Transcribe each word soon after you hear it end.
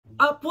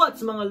What's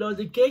mga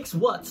Lodi Cakes?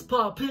 What's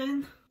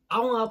poppin'?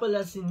 Ako nga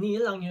pala si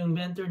Neil, ang iyong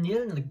mentor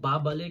Neil, na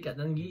nagbabalik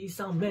at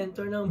nag-iisang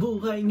mentor ng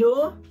buhay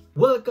nyo.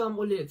 Welcome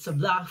ulit sa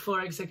Black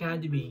Forex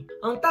Academy.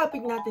 Ang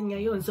topic natin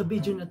ngayon sa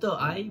video na to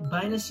ay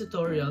Binance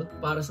tutorial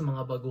para sa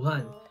mga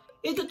baguhan.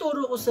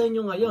 Ituturo ko sa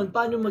inyo ngayon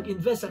paano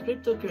mag-invest sa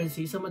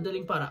cryptocurrency sa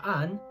madaling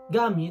paraan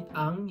gamit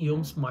ang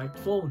iyong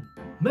smartphone.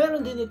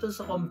 Meron din ito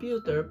sa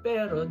computer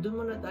pero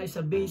doon muna tayo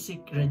sa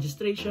basic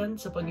registration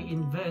sa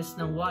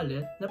pag-i-invest ng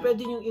wallet na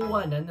pwede nyong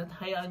iwanan at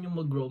hayaan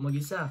nyong mag-grow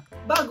mag-isa.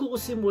 Bago ko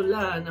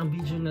simulan ang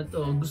video na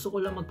to, gusto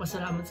ko lang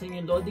magpasalamat sa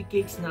inyo Lodi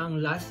Cakes na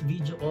ang last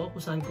video ko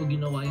kung saan ko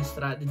ginawa yung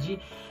strategy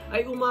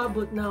ay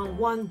umabot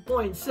ng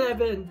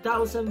 1.7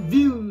 thousand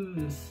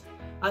views.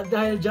 At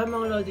dahil dyan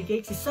mga Lodi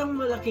Cakes, isang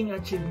malaking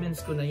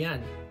achievements ko na yan.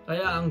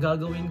 Kaya ang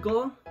gagawin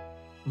ko,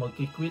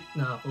 magki-quit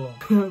na ako.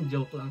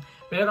 Joke lang.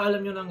 Pero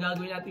alam nyo na ang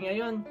gagawin natin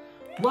ngayon,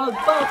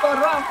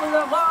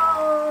 magpaparaffle ako!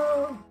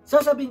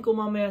 Sasabihin ko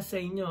mamaya sa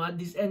inyo at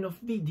this end of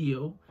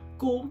video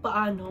kung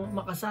paano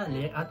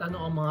makasali at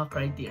ano ang mga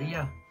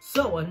criteria.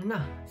 So ano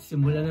na,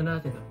 simulan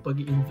na natin ang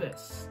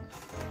pag-i-invest.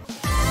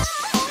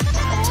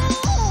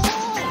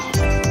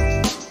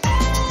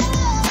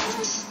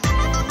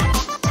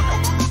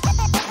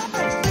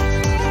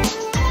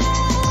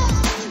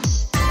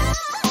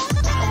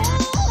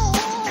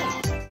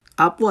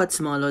 What's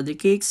mga Lodi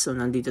Cakes? So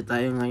nandito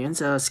tayo ngayon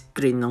sa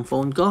screen ng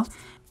phone ko.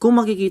 Kung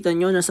makikita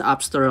nyo, nasa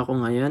App Store ako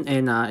ngayon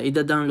and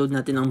ida-download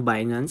natin ang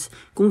Binance.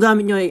 Kung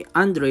gamit nyo ay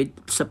Android,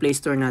 sa Play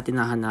Store natin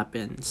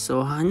hahanapin.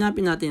 So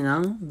hahanapin natin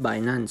ang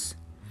Binance.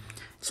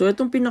 So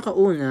itong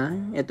pinakauna,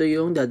 ito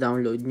yung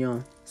da-download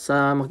nyo.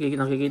 Sa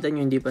nakikita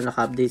nyo, hindi pa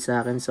naka-update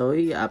sa akin, so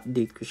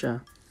i-update ko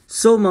siya.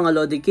 So mga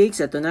Lodi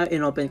Cakes, ito na,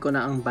 inopen ko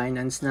na ang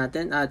Binance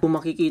natin. At kung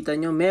makikita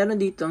nyo, meron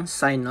ditong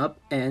sign up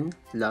and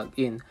log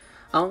in.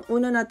 Ang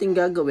una natin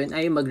gagawin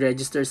ay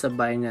mag-register sa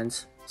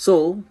Binance.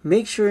 So,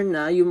 make sure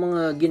na yung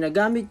mga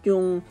ginagamit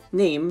yung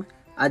name,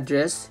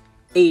 address,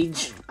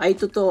 age ay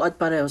totoo at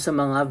pareho sa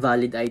mga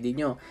valid ID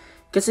nyo.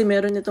 Kasi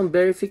meron itong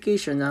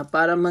verification na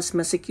para mas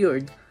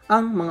ma-secured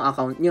ang mga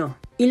account nyo.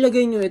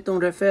 Ilagay nyo itong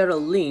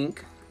referral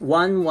link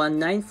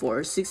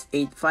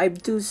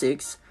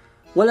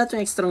 119468526. Wala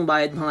itong ekstrang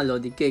bayad mga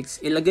Lodi Cakes.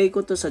 Ilagay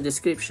ko to sa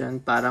description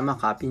para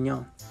makopy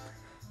nyo.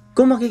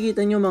 Kung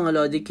makikita nyo mga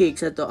Lodi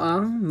Cakes, ito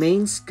ang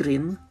main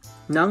screen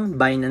ng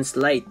Binance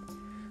Lite.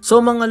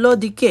 So mga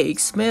Lodi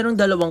Cakes, mayroong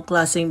dalawang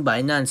klaseng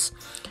Binance.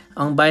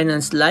 Ang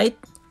Binance Lite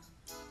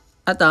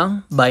at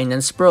ang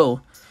Binance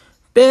Pro.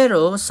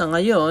 Pero sa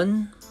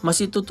ngayon,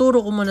 mas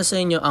ituturo ko muna sa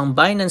inyo ang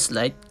Binance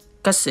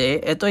Lite kasi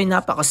ito ay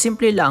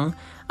napakasimple lang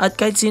at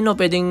kahit sino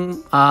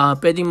pwedeng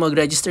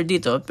mag-register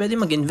dito,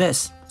 pwedeng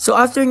mag-invest. So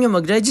after nyo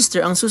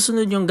mag-register, ang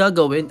susunod yung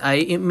gagawin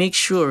ay make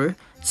sure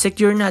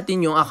secure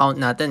natin yung account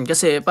natin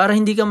kasi para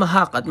hindi ka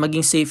ma-hack at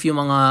maging safe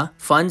yung mga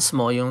funds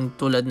mo, yung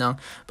tulad ng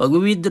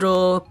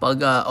pag-withdraw,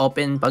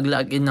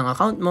 pag-login ng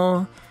account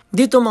mo.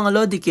 Dito mga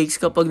Lodi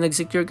Cakes, kapag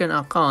nag-secure ka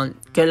ng account,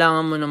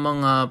 kailangan mo ng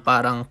mga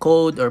parang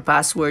code or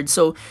password.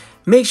 So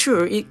make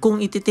sure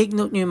kung iti-take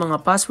note nyo yung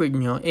mga password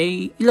nyo,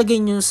 ilagay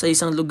nyo sa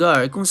isang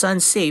lugar kung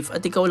saan safe at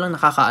ikaw lang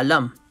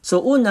nakakaalam.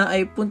 So una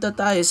ay punta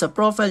tayo sa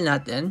profile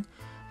natin,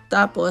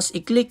 tapos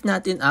i-click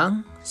natin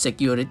ang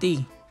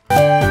security.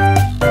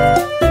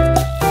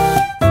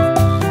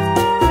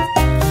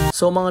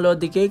 So mga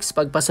Lodi Cakes,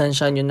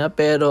 pagpasensya nyo na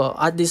pero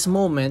at this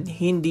moment,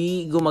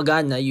 hindi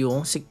gumagana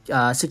yung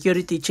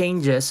security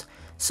changes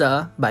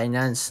sa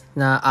Binance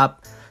na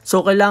app.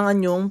 So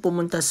kailangan nyong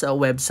pumunta sa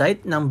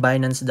website ng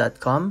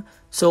Binance.com.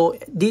 So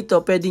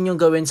dito pwede nyo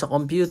gawin sa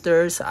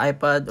computer, sa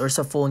iPad, or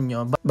sa phone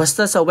nyo.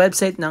 Basta sa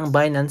website ng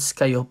Binance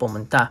kayo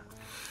pumunta.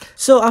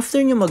 So after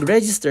nyo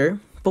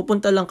mag-register,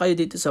 pupunta lang kayo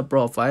dito sa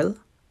profile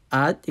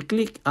at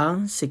i-click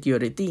ang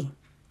security.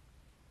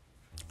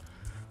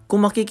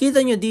 Kung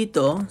makikita nyo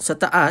dito sa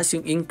taas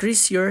yung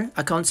increase your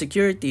account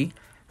security,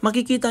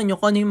 makikita nyo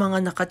kung ano yung mga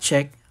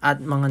naka-check at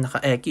mga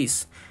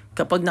naka-X.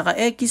 Kapag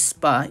naka-X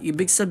pa,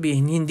 ibig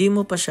sabihin hindi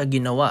mo pa siya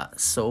ginawa.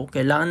 So,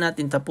 kailangan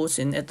natin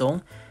tapusin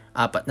itong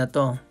 4 na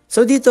to.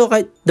 So, dito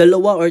kahit 2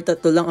 or 3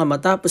 lang ang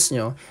matapos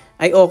nyo,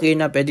 ay okay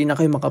na, pwede na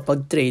kayo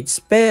makapag-trades.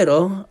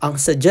 Pero, ang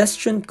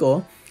suggestion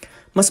ko,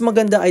 mas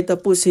maganda ay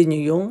tapusin nyo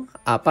yung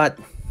 4.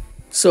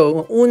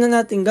 So, una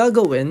natin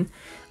gagawin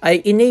ay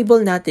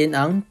enable natin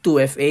ang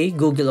 2FA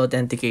Google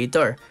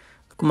Authenticator.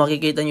 Kung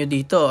makikita nyo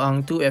dito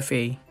ang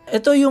 2FA.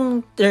 Ito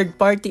yung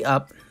third party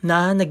app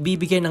na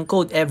nagbibigay ng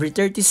code every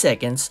 30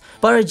 seconds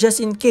para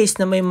just in case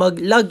na may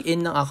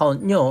mag-login ng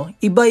account nyo,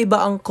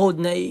 iba-iba ang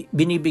code na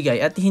binibigay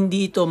at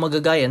hindi ito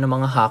magagaya ng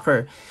mga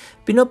hacker.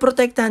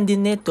 Pinoprotektahan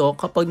din nito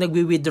kapag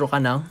nagwi-withdraw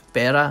ka ng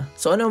pera.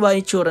 So ano ba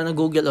itsura ng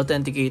Google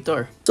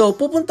Authenticator? So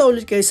pupunta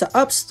ulit kayo sa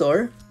App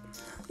Store,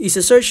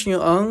 isa-search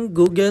nyo ang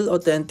Google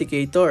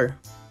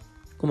Authenticator.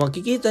 Kung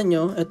makikita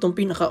nyo, itong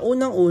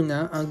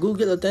pinakaunang-una, ang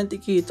Google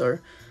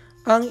Authenticator,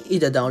 ang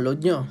ida-download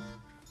nyo.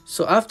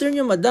 So, after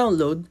nyo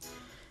ma-download,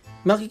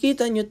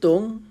 makikita nyo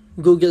itong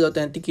Google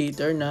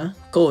Authenticator na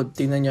code.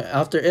 Tingnan nyo,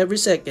 after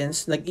every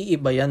seconds,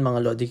 nag-iiba yan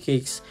mga Lodi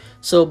Cakes.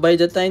 So, by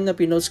the time na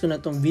pinost ko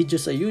na itong video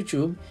sa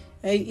YouTube,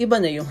 ay iba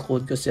na yung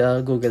code ko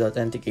sa Google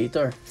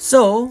Authenticator.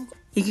 So,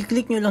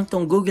 i-click nyo lang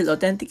tong Google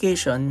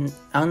Authentication.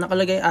 Ang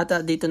nakalagay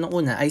ata dito nung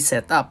una ay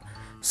setup.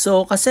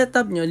 So,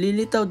 ka-setup nyo,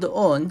 lilitaw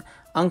doon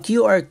ang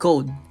QR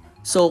code.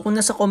 So, kung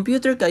nasa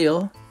computer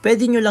kayo,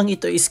 pwede nyo lang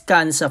ito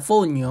i-scan sa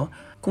phone nyo.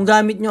 Kung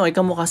gamit nyo ay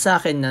kamukha sa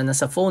akin na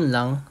nasa phone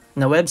lang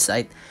na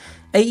website,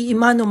 ay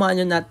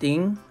imano-mano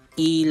nating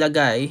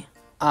ilagay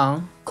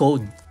ang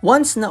code.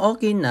 Once na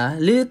okay na,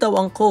 lilitaw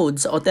ang code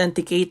sa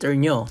authenticator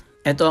nyo.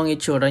 Ito ang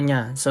itsura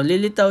niya. So,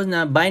 lilitaw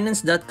na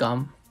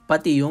binance.com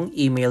pati yung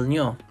email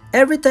nyo.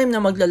 Every time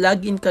na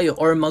magla-login kayo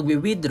or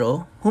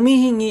magwi-withdraw,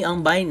 humihingi ang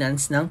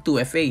Binance ng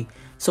 2FA.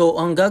 So,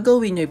 ang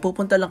gagawin nyo,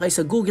 pupunta lang kayo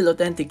sa Google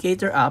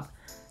Authenticator app,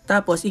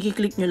 tapos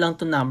i-click nyo lang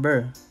to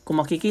number. Kung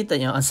makikita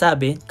nyo, ang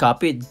sabi,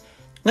 copied.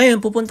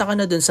 Ngayon, pupunta ka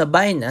na dun sa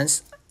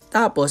Binance,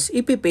 tapos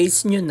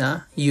ipipaste nyo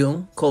na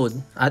yung code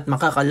at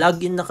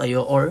makaka-login na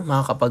kayo or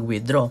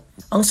makakapag-withdraw.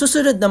 Ang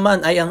susunod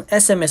naman ay ang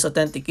SMS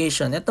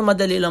authentication. Ito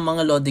madali lang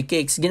mga lodi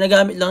cakes.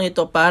 Ginagamit lang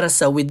ito para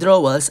sa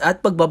withdrawals at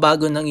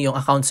pagbabago ng iyong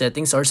account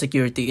settings or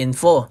security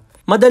info.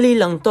 Madali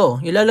lang to.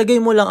 Ilalagay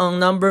mo lang ang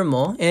number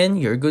mo and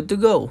you're good to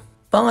go.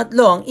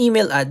 Pangatlo, ang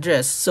email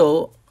address.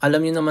 So,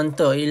 alam nyo naman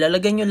to.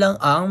 Ilalagay nyo lang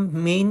ang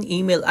main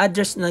email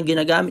address na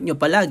ginagamit nyo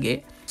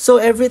palagi. So,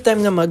 every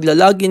time na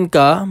magla-login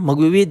ka,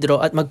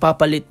 magwi-withdraw at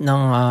magpapalit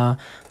ng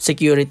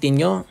security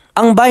nyo,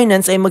 ang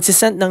Binance ay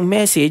magsisend ng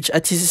message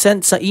at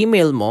sisend sa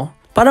email mo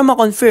para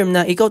ma-confirm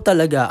na ikaw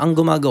talaga ang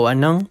gumagawa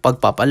ng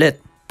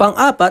pagpapalit.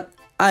 Pang-apat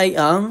ay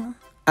ang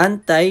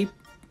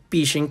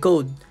anti-phishing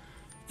code.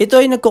 Ito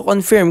ay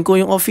nagko-confirm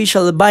kung yung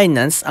official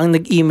Binance ang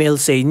nag-email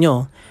sa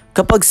inyo.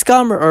 Kapag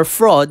scammer or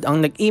fraud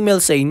ang nag-email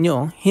sa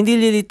inyo, hindi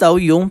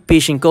lilitaw yung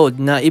phishing code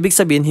na ibig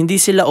sabihin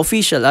hindi sila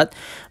official at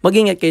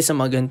mag-ingat kayo sa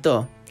mga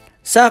ganito.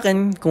 Sa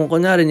akin, kung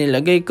kunwari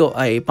nilagay ko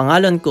ay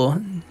pangalan ko,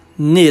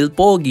 Neil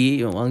Pogi,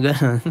 yung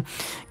ganun.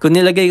 Kung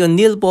nilagay ko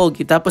Neil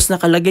Pogi, tapos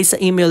nakalagay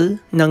sa email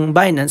ng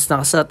Binance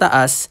na sa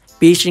taas,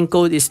 phishing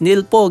code is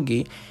Neil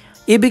Pogi,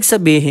 ibig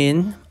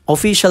sabihin,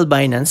 official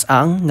Binance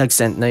ang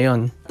nag-send na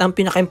yon. Ang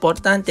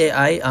pinaka-importante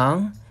ay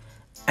ang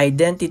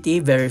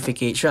identity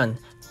verification.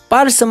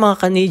 Para sa mga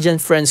Canadian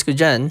friends ko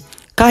dyan,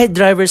 kahit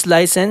driver's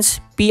license,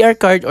 PR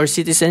card or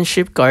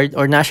citizenship card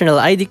or national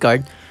ID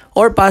card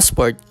or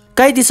passport,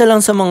 kahit isa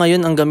lang sa mga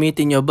yun ang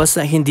gamitin nyo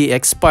basta hindi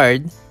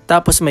expired,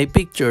 tapos may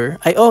picture,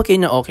 ay okay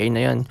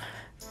na yun.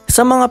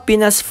 Sa mga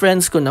Pinas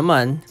friends ko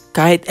naman,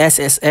 kahit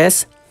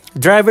SSS,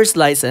 driver's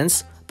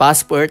license,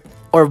 passport,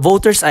 or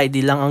voter's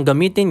ID lang ang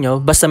gamitin nyo,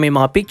 basta may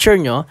mga picture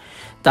nyo,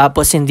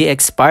 tapos hindi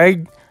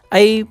expired,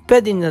 ay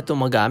pwede na ito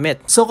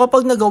magamit. So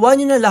kapag nagawa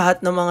nyo na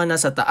lahat ng mga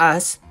nasa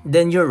taas,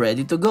 then you're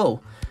ready to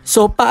go.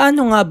 So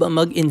paano nga ba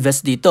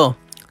mag-invest dito?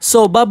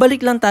 So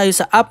babalik lang tayo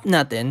sa app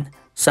natin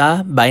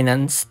sa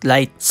Binance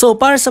Lite. So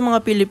para sa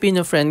mga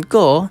Filipino friend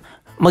ko,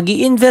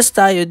 mag-i-invest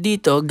tayo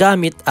dito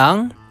gamit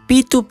ang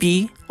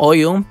P2P o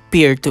yung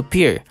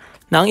peer-to-peer.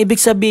 Na ang ibig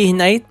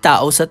sabihin ay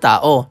tao sa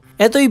tao.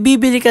 Ito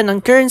ibibili ka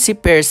ng currency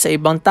pairs sa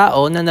ibang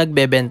tao na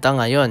nagbebenta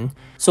ngayon.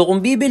 So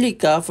kung bibili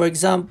ka, for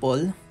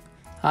example,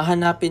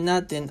 hahanapin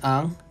natin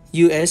ang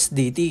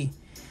USDT.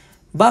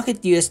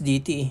 Bakit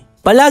USDT?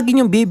 Palagi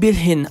niyong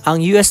bibilhin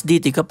ang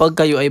USDT kapag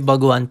kayo ay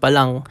baguhan pa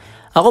lang.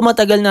 Ako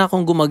matagal na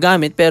akong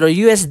gumagamit pero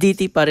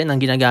USDT pa rin ang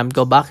ginagamit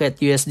ko.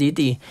 Bakit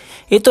USDT?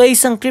 Ito ay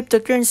isang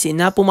cryptocurrency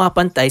na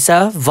pumapantay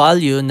sa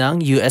value ng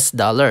US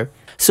dollar.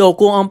 So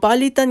kung ang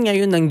palitan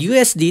ngayon ng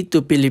USD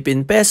to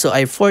Philippine Peso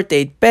ay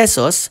 48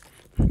 pesos,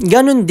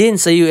 ganun din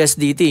sa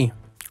USDT.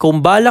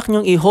 Kung balak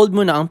nyong i-hold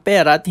mo na ang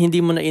pera at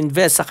hindi mo na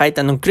invest sa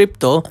kahit anong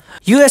crypto,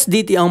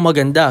 USDT ang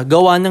maganda.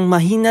 Gawa ng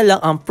mahina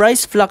lang ang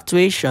price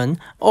fluctuation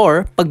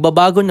or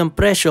pagbabago ng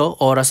presyo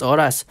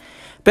oras-oras.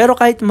 Pero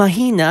kahit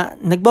mahina,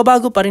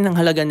 nagbabago pa rin ang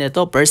halaga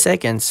nito per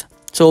seconds.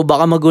 So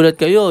baka magulat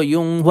kayo,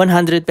 yung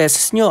 100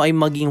 pesos nyo ay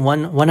maging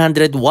 101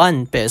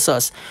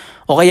 pesos.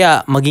 O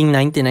kaya maging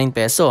 99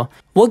 peso.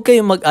 Huwag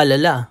kayong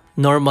mag-alala,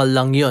 normal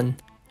lang yun.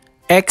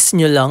 X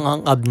nyo lang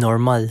ang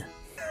abnormal.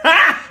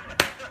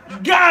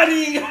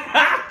 Gani!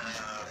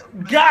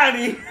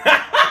 Gani!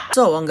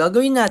 So, ang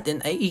gagawin natin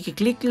ay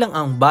i-click lang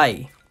ang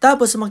buy.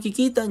 Tapos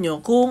makikita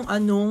nyo kung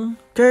anong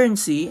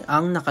currency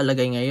ang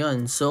nakalagay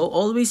ngayon. So,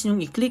 always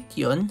yung i-click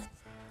yun.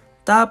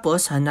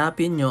 Tapos,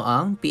 hanapin nyo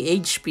ang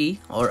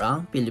PHP or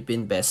ang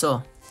Philippine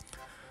Peso.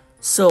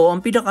 So, ang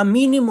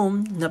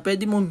pinaka-minimum na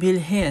pwede mong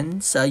bilhin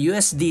sa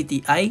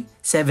USDT ay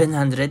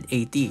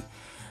 780.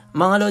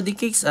 Mga Lodi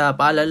Cakes,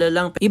 paalala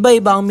lang,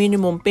 iba-iba ang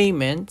minimum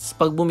payments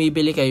pag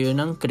bumibili kayo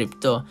ng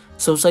crypto.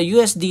 So sa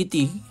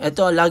USDT,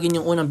 ito lagi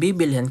yung unang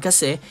bibilhin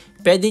kasi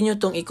pwede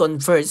nyo itong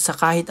i-convert sa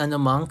kahit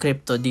anumang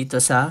crypto dito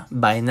sa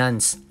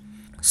Binance.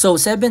 So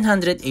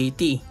 780.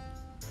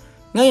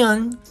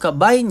 Ngayon,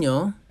 kabay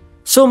nyo,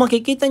 so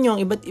makikita nyo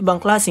ang iba't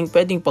ibang klaseng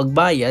pwedeng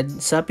pagbayad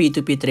sa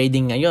P2P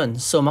trading ngayon.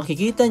 So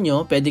makikita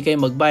nyo, pwede kayo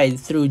magbayad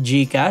through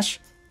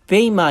GCash,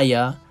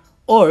 Paymaya,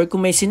 or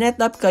kung may sinet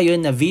up kayo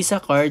na Visa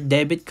card,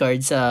 debit card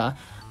sa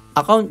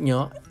account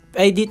nyo,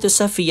 ay dito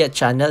sa fiat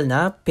channel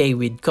na Pay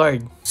with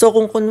Card. So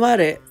kung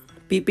kunwari,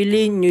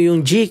 pipiliin nyo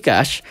yung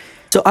GCash,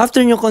 So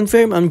after nyo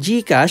confirm ang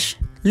GCash,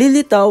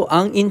 lilitaw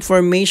ang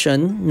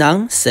information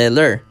ng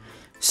seller.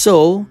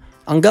 So,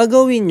 ang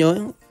gagawin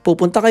nyo,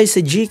 pupunta kayo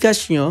sa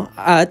GCash nyo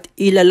at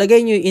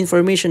ilalagay nyo yung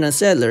information ng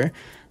seller,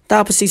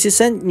 tapos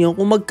isisend nyo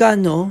kung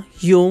magkano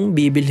yung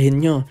bibilhin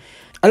nyo.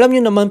 Alam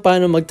nyo naman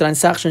paano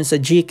mag-transaction sa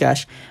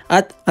GCash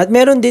at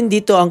meron din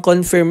dito ang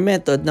confirm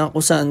method na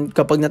kung saan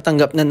kapag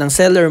natanggap na ng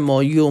seller mo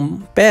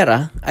yung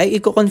pera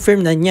ay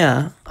i-confirm na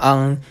niya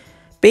ang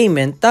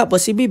payment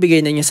tapos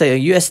ibibigay na niya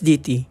sa'yo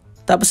USDT.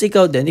 Tapos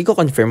ikaw din,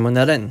 i-confirm mo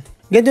na rin.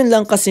 Ganun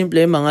lang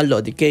kasimple mga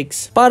Lodi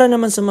Cakes. Para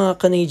naman sa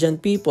mga Canadian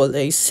people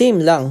ay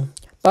same lang.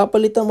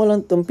 Papalitan mo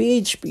lang tong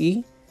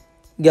PHP,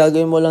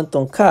 gagawin mo lang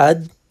tong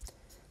CAD,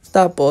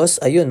 tapos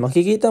ayun,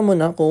 makikita mo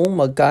na kung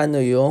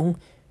magkano yung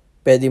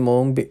pwede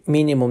mong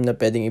minimum na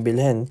pwedeng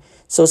ibilhin.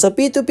 So sa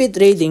P2P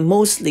trading,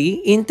 mostly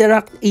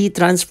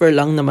e-transfer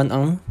lang naman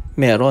ang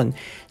meron.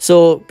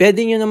 So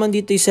pwede nyo naman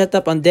dito i-set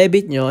up ang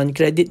debit nyo and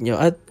credit nyo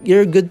at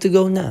you're good to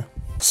go na.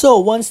 So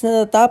once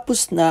na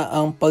natapos na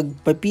ang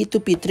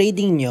P2P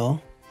trading nyo,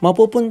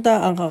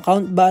 mapupunta ang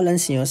account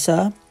balance nyo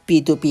sa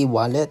P2P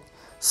wallet.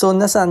 So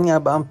nasaan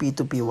nga ba ang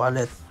P2P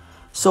wallet?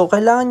 So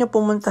kailangan nyo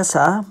pumunta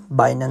sa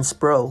Binance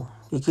Pro.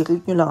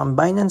 I-click nyo lang ang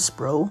Binance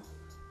Pro.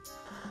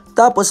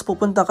 Tapos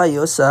pupunta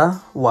kayo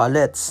sa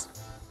wallets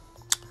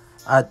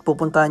at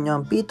pupuntahan nyo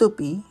ang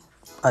P2P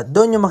at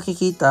doon nyo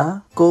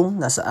makikita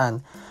kung nasaan.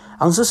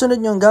 Ang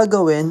susunod nyo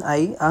gagawin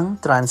ay ang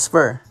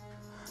transfer.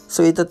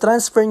 So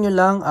ita-transfer nyo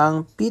lang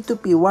ang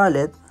P2P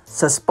wallet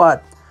sa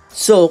spot.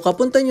 So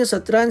kapunta nyo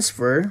sa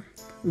transfer,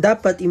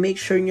 dapat i-make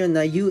sure nyo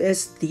na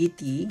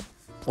USDT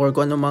or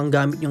kung ano mang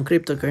gamit yung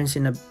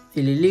cryptocurrency na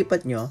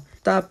ililipat nyo.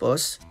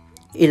 Tapos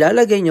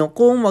ilalagay nyo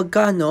kung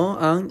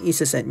magkano ang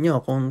isasend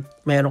nyo. Kung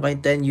meron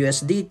kayong 10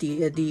 USDT,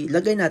 edi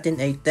lagay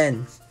natin ay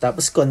 10.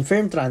 Tapos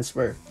confirm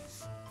transfer.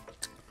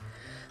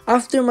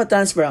 After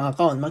ma-transfer ang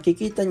account,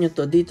 makikita nyo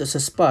to dito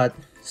sa spot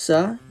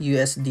sa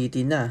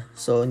USDT na.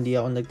 So hindi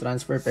ako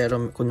nag-transfer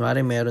pero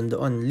kunwari meron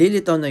doon.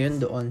 Lilitaw na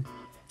yun doon.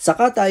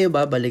 Saka tayo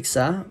babalik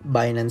sa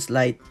Binance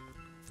Lite.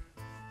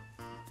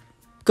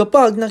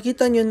 Kapag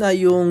nakita nyo na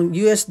yung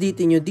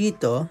USDT nyo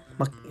dito,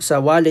 sa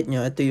wallet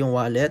nyo, ito yung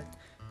wallet.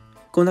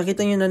 Kung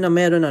nakita nyo na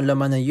meron ang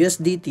laman ng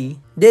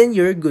USDT, then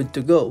you're good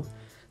to go.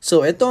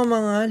 So, ito ang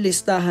mga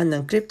listahan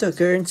ng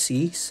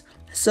cryptocurrencies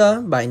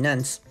sa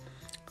Binance.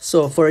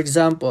 So, for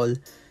example,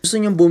 gusto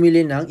nyo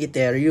bumili ng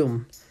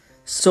Ethereum.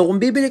 So, kung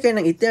bibili kayo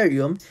ng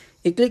Ethereum,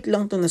 i-click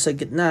lang ito nasa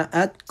gitna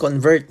at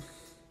convert.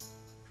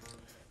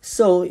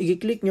 So,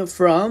 i-click nyo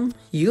from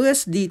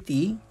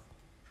USDT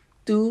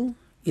to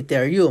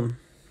Ethereum.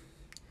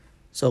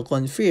 So,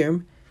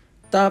 confirm.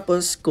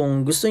 Tapos,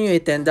 kung gusto nyo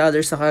ay $10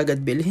 na kagad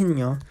bilhin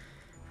nyo,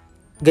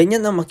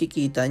 ganyan ang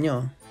makikita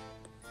nyo.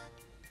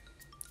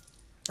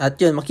 At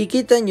yun,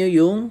 makikita nyo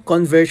yung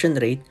conversion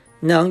rate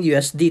ng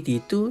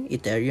USDT to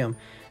Ethereum.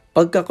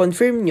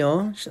 Pagka-confirm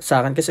nyo,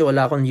 sa akin kasi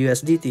wala akong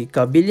USDT,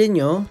 kabili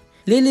nyo,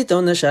 lilitaw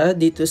na siya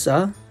dito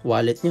sa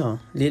wallet nyo.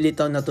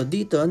 Lilitaw na to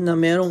dito na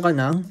meron ka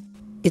ng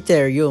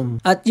Ethereum.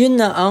 At yun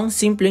na ang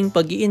simpleng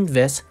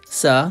pag-i-invest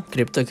sa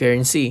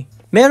cryptocurrency.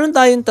 Meron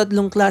tayong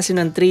tatlong klase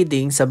ng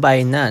trading sa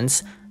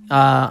Binance,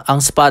 ang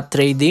spot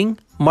trading,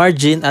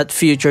 margin at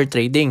future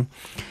trading.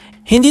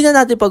 Hindi na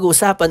natin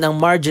pag-uusapan ang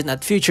margin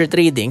at future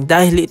trading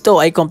dahil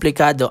ito ay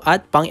komplikado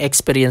at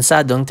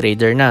pang-eksperyensadong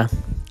trader na.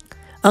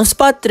 Ang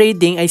spot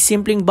trading ay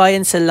simpleng buy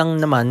and sell lang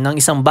naman ng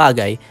isang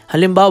bagay.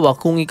 Halimbawa,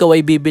 kung ikaw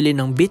ay bibili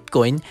ng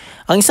Bitcoin,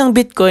 ang isang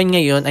Bitcoin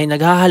ngayon ay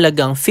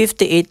naghahalagang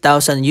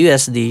 58,000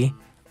 USD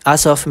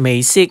as of May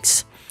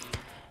 6.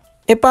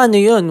 Paano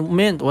yun?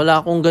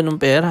 Wala akong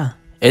ganung pera.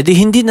 Di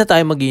hindi na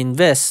tayo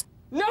mag-i-invest.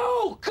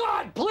 No!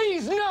 God,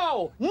 please,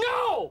 no!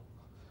 No!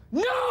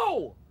 No!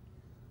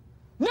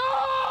 No!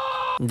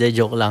 Hindi,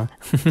 joke lang.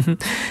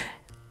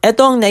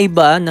 Ito ang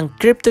naiba ng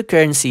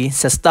cryptocurrency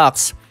sa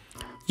stocks.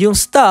 Yung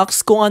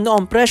stocks, kung ano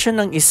ang presyo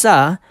ng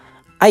isa,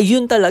 ay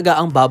yun talaga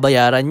ang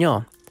babayaran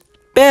nyo.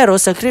 Pero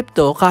sa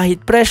crypto,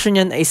 kahit presyo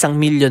niyan ay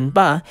 1,000,000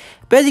 pa,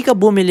 pwede ka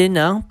bumili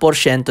ng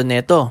porsyento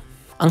neto.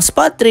 Ang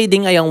spot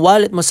trading ay ang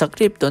wallet mo sa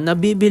crypto na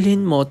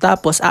bibilhin mo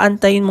tapos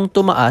aantayin mong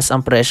tumaas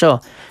ang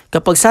presyo.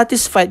 Kapag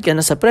satisfied ka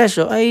na sa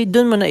presyo ay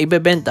doon mo na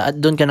ibebenta at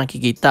doon ka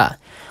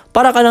nakikita.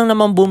 Para ka lang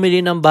naman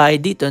bumili ng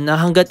bahay dito na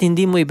hanggat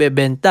hindi mo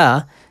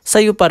ibebenta,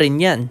 sayo pa rin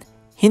yan.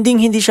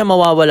 Hindi siya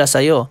mawawala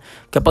sayo.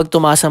 Kapag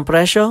tumaas ang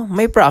presyo,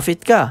 may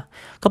profit ka.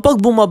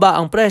 Kapag bumaba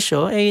ang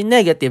presyo, ay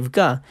negative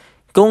ka.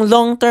 Kung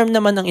long term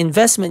naman ang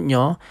investment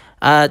nyo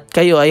at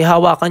kayo ay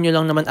hawakan nyo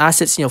lang naman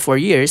assets nyo for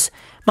years,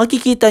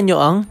 makikita nyo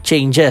ang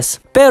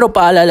changes. Pero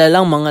paalala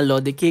lang mga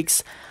Lodi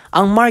Kicks,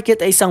 ang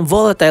market ay isang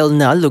volatile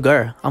na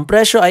lugar. Ang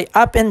presyo ay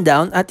up and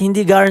down at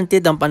hindi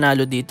guaranteed ang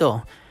panalo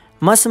dito.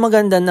 Mas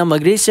maganda na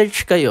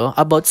mag-research kayo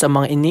about sa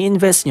mga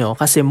ini-invest nyo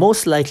kasi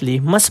most likely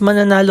mas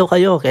mananalo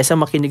kayo kaysa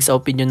makinig sa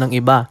opinion ng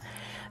iba.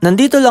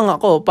 Nandito lang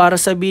ako para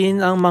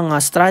sabihin ang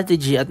mga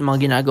strategy at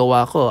mga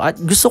ginagawa ko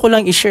at gusto ko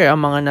lang i-share ang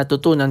mga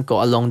natutunan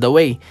ko along the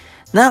way.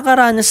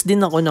 Nakakaranas din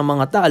ako ng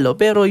mga talo,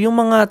 pero yung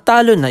mga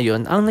talo na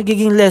yon ang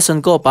nagiging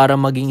lesson ko para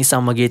maging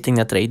isang magiting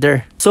na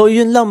trader. So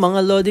yun lang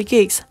mga Lodi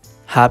Cakes.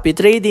 Happy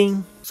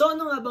trading! So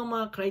ano nga bang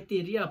mga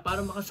criteria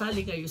para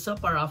makasali kayo sa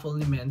paraffle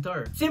ni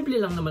Mentor? Simple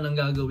lang naman ang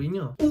gagawin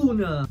nyo.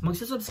 Una,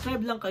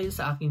 magsasubscribe lang kayo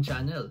sa aking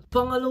channel.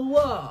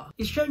 Pangalawa,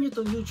 ishare nyo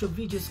tong YouTube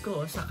videos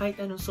ko sa kahit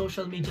anong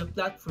social media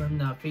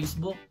platform na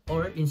Facebook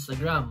or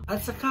Instagram.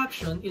 At sa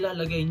caption,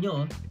 ilalagay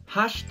nyo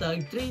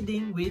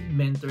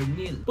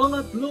 #tradingwithmentorneil.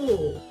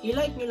 Pangatlo,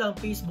 ilike nyo lang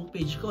Facebook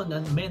page ko na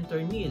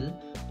Mentor Neil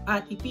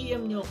at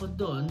i-PM nyo ako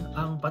doon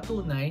ang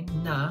patunay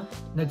na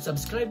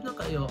nag-subscribe na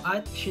kayo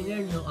at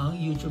share nyo ang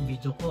YouTube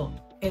video ko.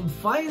 And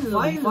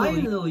finally,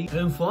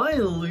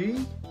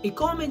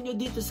 i-comment nyo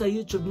dito sa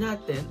YouTube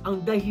natin ang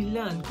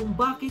dahilan kung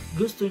bakit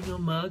gusto nyo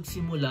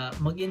magsimula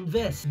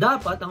mag-invest.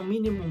 Dapat ang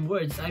minimum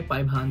words ay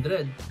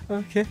 500.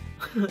 Okay.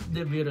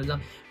 De biro lang.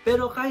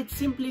 Pero kahit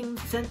simpleng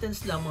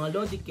sentence lang mga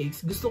Lodi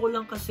Cakes, gusto ko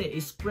lang kasi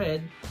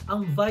i-spread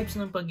ang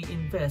vibes ng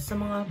pag-i-invest sa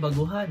mga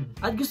baguhan.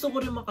 At gusto ko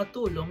rin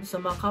makatulong sa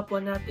mga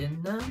kapwa natin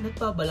na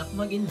nagpabalak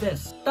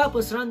mag-invest.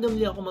 Tapos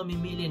randomly ako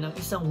mamimili ng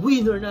isang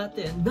winner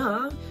natin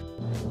na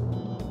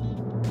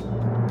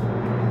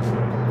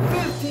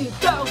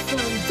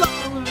 $50,000!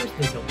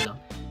 Joke lang.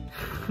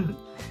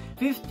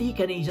 50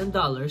 Canadian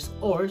dollars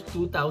or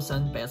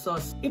 2,000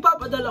 pesos.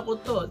 Ipapadala ko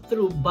to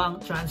through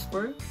bank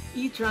transfer,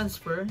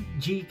 e-transfer,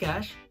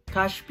 GCash,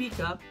 cash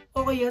pickup,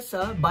 o kaya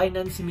sa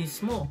Binance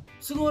mismo.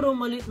 Siguro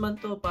malit man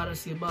to para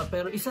sa iba,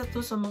 pero isa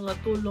to sa mga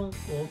tulong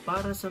ko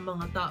para sa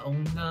mga taong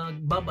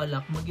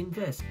nagbabalak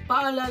mag-invest.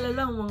 Paalala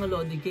lang mga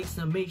Lodi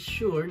Cakes na make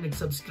sure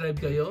nag-subscribe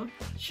kayo,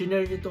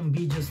 share nyo tong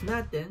videos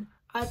natin,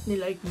 at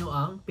nilike nyo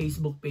ang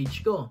Facebook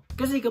page ko.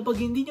 Kasi kapag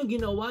hindi nyo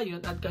ginawa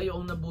yun at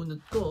kayo ang nabunot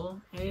ko,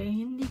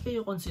 hindi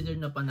kayo consider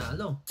na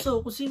panalo.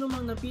 So, kung sino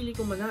mang napili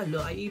ko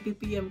manalo ay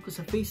ipipm ko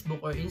sa Facebook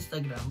or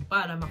Instagram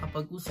para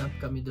makapag-usap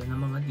kami doon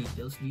ng mga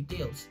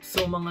details.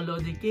 So, mga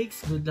Lodi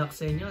Cakes, good luck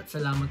sa inyo at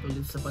salamat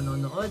ulit sa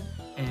panonood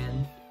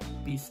and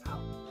peace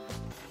out.